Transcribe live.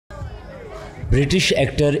British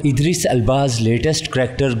actor Idris Elba's latest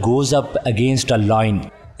character goes up against a lion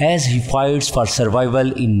as he fights for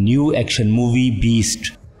survival in new action movie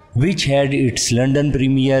Beast, which had its London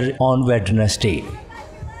premiere on Wednesday.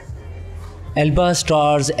 Elba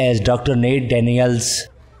stars as Dr. Nate Daniels,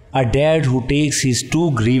 a dad who takes his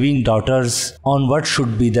two grieving daughters on what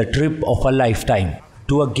should be the trip of a lifetime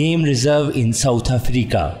to a game reserve in South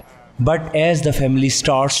Africa. But as the family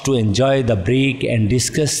starts to enjoy the break and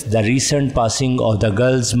discuss the recent passing of the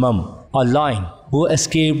girl's mum, a lion who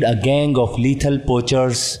escaped a gang of lethal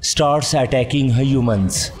poachers starts attacking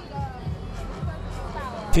humans.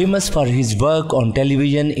 Famous for his work on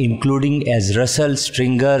television including as Russell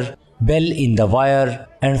Stringer, Bell in The Wire,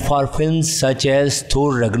 and for films such as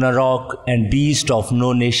Thor Ragnarok and Beast of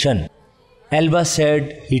No Nation, Elba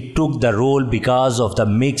said he took the role because of the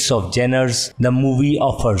mix of genres the movie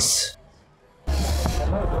offers.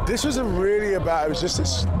 This was it was just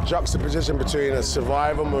this juxtaposition between a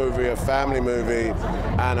survival movie, a family movie,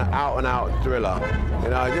 and an out-and-out thriller. You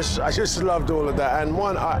know, I just loved all of that. And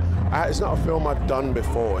it's not a film I'd done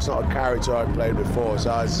before. It's not a character I'd played before, so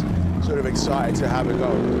I was sort of excited to have it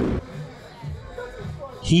go.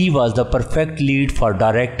 He was the perfect lead for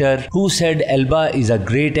director who said Elba is a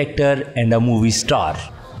great actor and a movie star.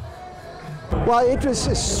 Well, Idris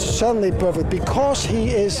is certainly perfect because he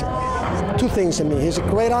is two things in me. He's a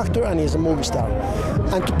great actor and he's a movie star.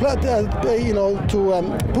 And to play,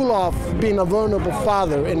 pull off being a vulnerable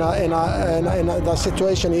father in the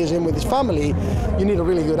situation he is in with his family, you need a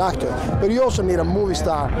really good actor. But you also need a movie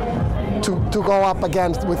star to go up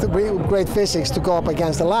against, with great physics, to go up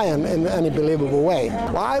against a lion in any believable way.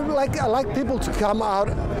 Well, I like people to come out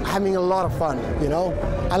having a lot of fun, you know.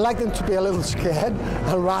 I like them to be a little scared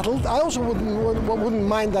and rattled. I also wouldn't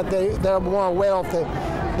mind that they're more aware of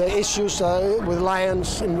the issues with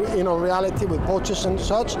lions in reality, with poachers and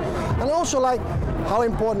such. And I also like how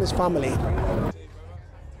important is family.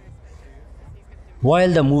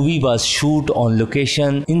 While the movie was shot on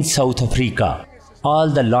location in South Africa, all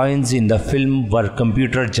the lions in the film were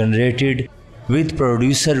computer generated, with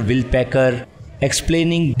producer Will Packer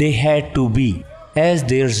explaining they had to be, as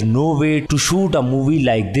there's no way to shoot a movie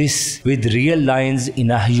like this with real lions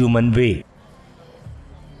in a human way.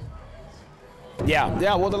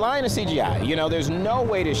 Yeah, well, the lion is CGI. You know, there's no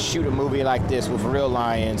way to shoot a movie like this with real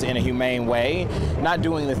lions in a humane way, not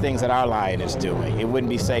doing the things that our lion is doing. It wouldn't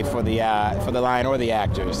be safe for the lion or the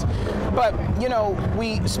actors. But, you know,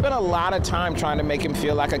 we spent a lot of time trying to make him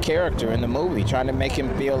feel like a character in the movie, trying to make him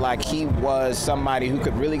feel like he was somebody who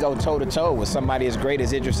could really go toe-to-toe with somebody as great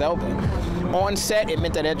as Idris Elba. On set, it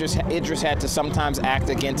meant that Idris had to sometimes act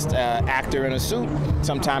against an actor in a suit.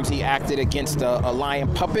 Sometimes he acted against a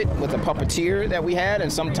lion puppet with a puppeteer that we had,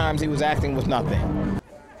 and sometimes he was acting with nothing.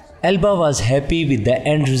 Elba was happy with the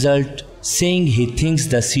end result, saying he thinks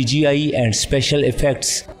the CGI and special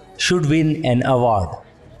effects should win an award.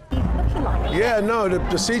 Yeah, no, the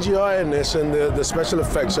CGI in this and the special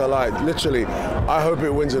effects are like, literally, I hope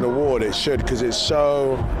it wins an award. It should, because it's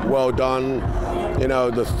so well done. You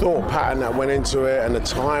know, the thought pattern that went into it and the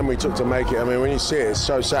time we took to make it. I mean, when you see it, it's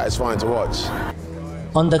so satisfying to watch.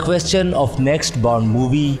 On the question of next Bond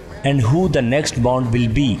movie and who the next Bond will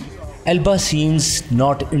be, Elba seems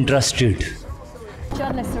not interested.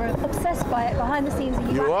 Journalists are obsessed by it behind the scenes.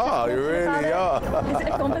 You really are. Is it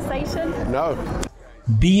a conversation? No.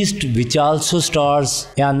 Beast, which also stars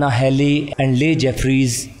Anna Halley and Leigh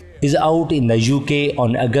Jeffries, is out in the UK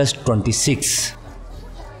on August 26.